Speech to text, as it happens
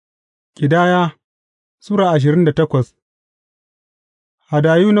Ƙidaya Sura 28.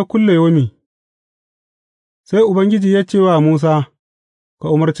 Hadayu na kullayaumi. Sai Ubangiji ya ce wa Musa, Ka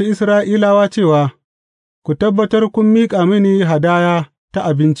umarci Isra'ilawa cewa, Ku tabbatar kun miƙa mini hadaya ta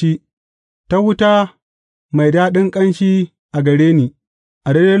abinci, ta wuta mai daɗin ƙanshi a gare ni,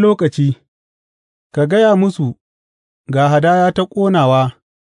 a daidai lokaci, ka gaya musu, Ga hadaya ta ƙonawa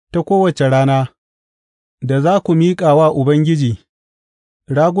ta kowace rana, da za ku miƙa wa Ubangiji,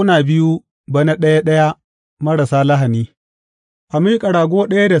 raguna biyu bana ɗaya ɗaya marasa lahani, a miƙa rago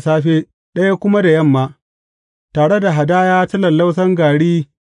ɗaya da safe, ɗaya kuma da yamma, tare da hadaya ta lallausan gari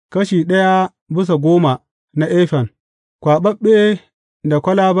kashi ɗaya bisa goma na efan, kwaɓaɓɓe da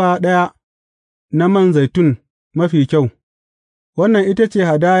kwalaba ɗaya na man zaitun mafi kyau. Wannan ita ce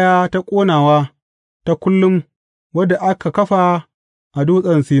hadaya ta ƙonawa ta kullum wadda aka kafa a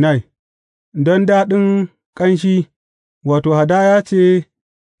Dutsen Sinai, don daɗin ƙanshi, wato, hadaya ce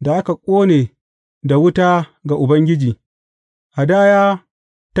da aka ƙone da wuta ga Ubangiji. Hadaya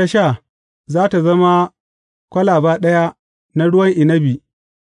ta sha za tă zama kwalaba ɗaya na ruwan inabi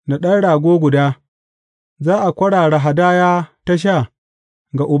da ɗan rago guda, za a kwarara hadaya ta sha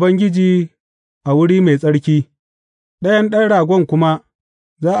ga Ubangiji a wuri mai tsarki, ɗayan ɗan ragon kuma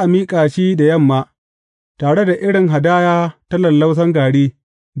za a miƙa shi da yamma, tare da irin hadaya ta lallausan gari,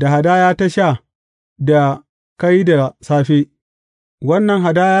 da hadaya ta sha da ka yi da safe. Wannan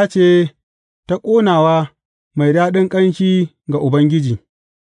hadaya ce ta ƙonawa mai daɗin ƙanshi ga Ubangiji.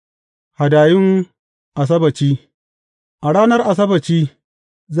 Hadayun Asabbaci. A ranar Asabbaci,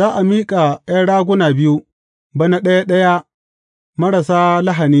 za a miƙa ’yan raguna biyu, bana ɗaya ɗaya, marasa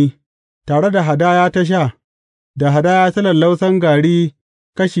lahani, tare da hadaya ta sha, da hadaya ta lallausan gari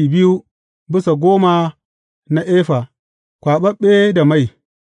kashi biyu bisa goma na efa, kwaɓaɓɓe da mai.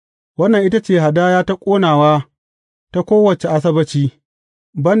 Wannan ita ce hadaya ta ƙonawa ta kowace Asabbaci,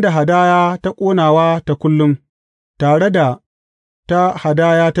 ban da hadaya ta ƙonawa ta kullum, tare da ta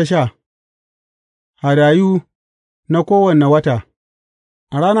hadaya ta sha. Hadayu na kowane wata.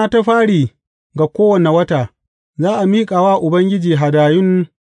 A rana ta fari ga kowane wata, za a miƙa wa Ubangiji hadayun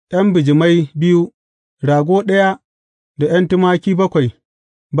 ’yan bijimai biyu, rago ɗaya da ’yan tumaki bakwai,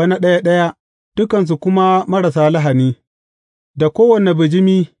 bana ɗaya ɗaya, dukansu kuma marasa lahani. Da kowane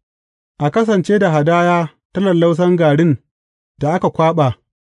bijimi, a kasance da hadaya ta lallausan garin da aka kwaɓa,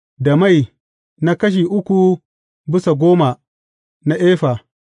 da mai na kashi uku bisa goma na efa,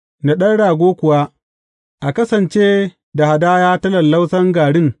 da ɗan rago kuwa, a kasance da hadaya ta lallausan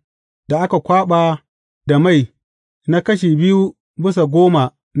garin da aka kwaɓa da mai na kashi biyu bisa goma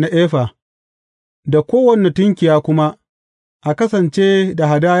na efa, da kowane tunkiya kuma, a kasance da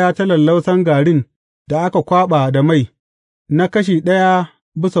hadaya ta lallausan garin da aka kwaɓa da mai na kashi ɗaya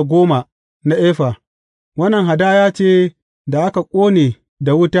bisa goma na efa. Wannan hadaya ce da aka ƙone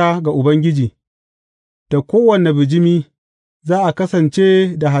da wuta ga Ubangiji. Da kowane bijimi, za a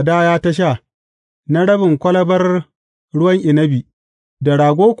kasance da hadaya ta sha na rabin kwalabar ruwan inabi, da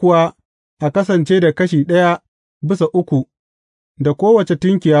rago kuwa a kasance da kashi ɗaya bisa uku, da kowace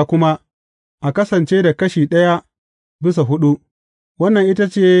tunkiya kuma a kasance da kashi ɗaya bisa huɗu. Wannan ita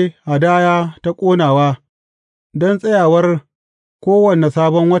ce hadaya ta ƙonawa don tsayawar kowane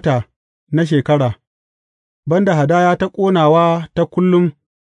sabon wata na shekara, ban da hadaya ta ƙonawa ta kullum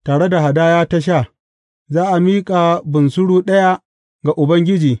tare da hadaya ta sha, za a miƙa bunsuru ɗaya ga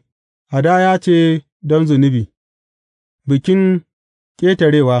Ubangiji, hadaya ce don zunubi. Bikin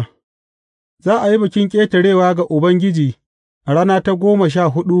Ƙetarewa. Za a yi Bikin Ƙetarewa ga Ubangiji a rana ta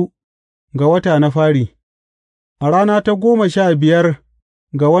 14 ga wata na fari, a rana ta 15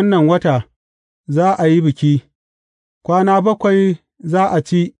 ga wannan wata za a yi biki, kwana 7 za a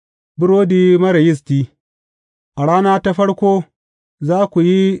ci burodi marar yisti, a rana ta farko za ku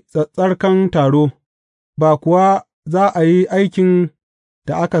yi tsattsarkan taro, ba kuwa za a yi aikin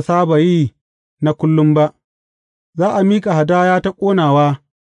da aka saba yi na kullum ba. Za a miƙa hadaya ta ƙonawa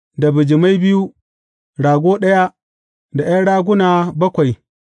da bijimai biyu, rago ɗaya, da ’yan raguna bakwai,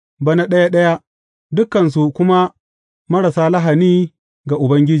 bana ɗaya ɗaya, dukansu kuma marasa lahani ga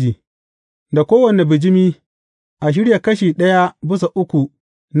Ubangiji. Da kowane bijimi, a shirya kashi ɗaya bisa uku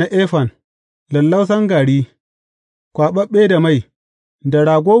na efan lallausan gari, kwaɓaɓɓe da mai, da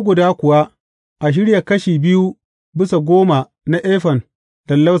rago guda kuwa a shirya kashi biyu bisa goma na efan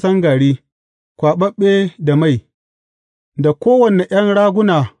lallausan gari, kwaɓaɓɓe da mai, da kowane ’yan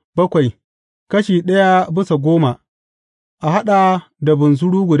raguna bakwai, kashi ɗaya bisa goma, a haɗa da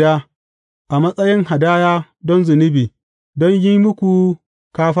bunsuru guda a matsayin hadaya don zunubi, don yi muku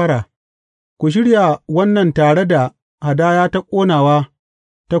kafara. Ku shirya wannan tare da hadaya ta ƙonawa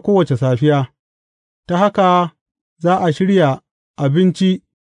ta kowace safiya, ta haka za a shirya abinci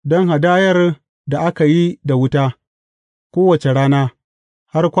don hadayar da aka yi da wuta, kowace rana,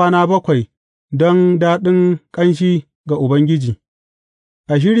 har kwana 7 don daɗin ƙanshi ga Ubangiji,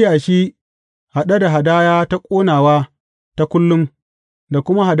 a shirya shi haɗe da hadaya ta ƙonawa ta kullum da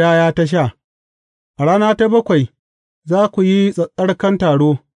kuma hadaya ta sha. A rana ta 7 za ku yi tsattsarkan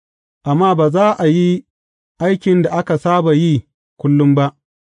taro, amma ba za a yi aikin da aka saba yi kullum ba.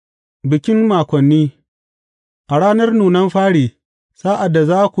 Bikin Makoni. A ranar nunan fari, sa'ad da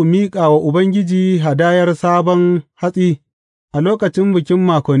za ku miƙa wa Ubangiji hadayar sabon hatsi, a lokacin Bikin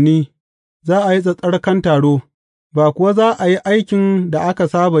Makoni, za a yi tsattsarkan taro, ba kuwa za a yi aikin da aka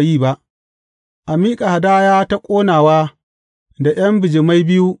saba yi ba, a miƙa hadaya ta ƙonawa da ’yan bijimai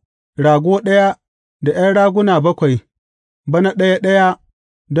 2, rago ɗaya da ’yan raguna 7, bana ɗaya ɗaya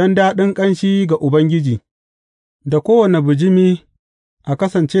don daɗin ƙanshi ga Ubangiji, da kowane bijimi a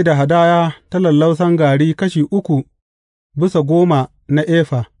kasance da hadaya ta lallausan gari kashi 3/10 na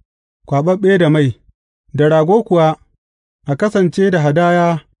efa, kwaɓaɓɓe da mai, da rago kuwa a kasance da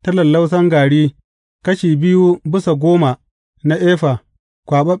hadaya ta lallausan gari kashi 2/10 na efa,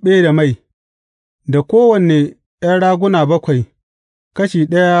 kwaɓaɓɓe da mai, da kowane ’yan raguna 7, kashi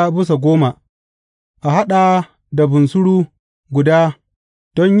 1/10, a haɗa da bunsuru guda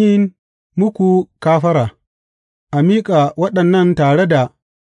don yin muku kafara, a miƙa waɗannan tare da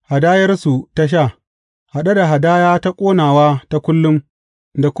hadayarsu ta sha, haɗe da hadaya ta ƙonawa ta kullum,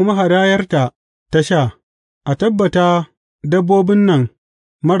 da kuma hadayarta ta sha, a tabbata dabbobin nan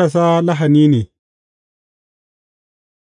marasa lahani ne.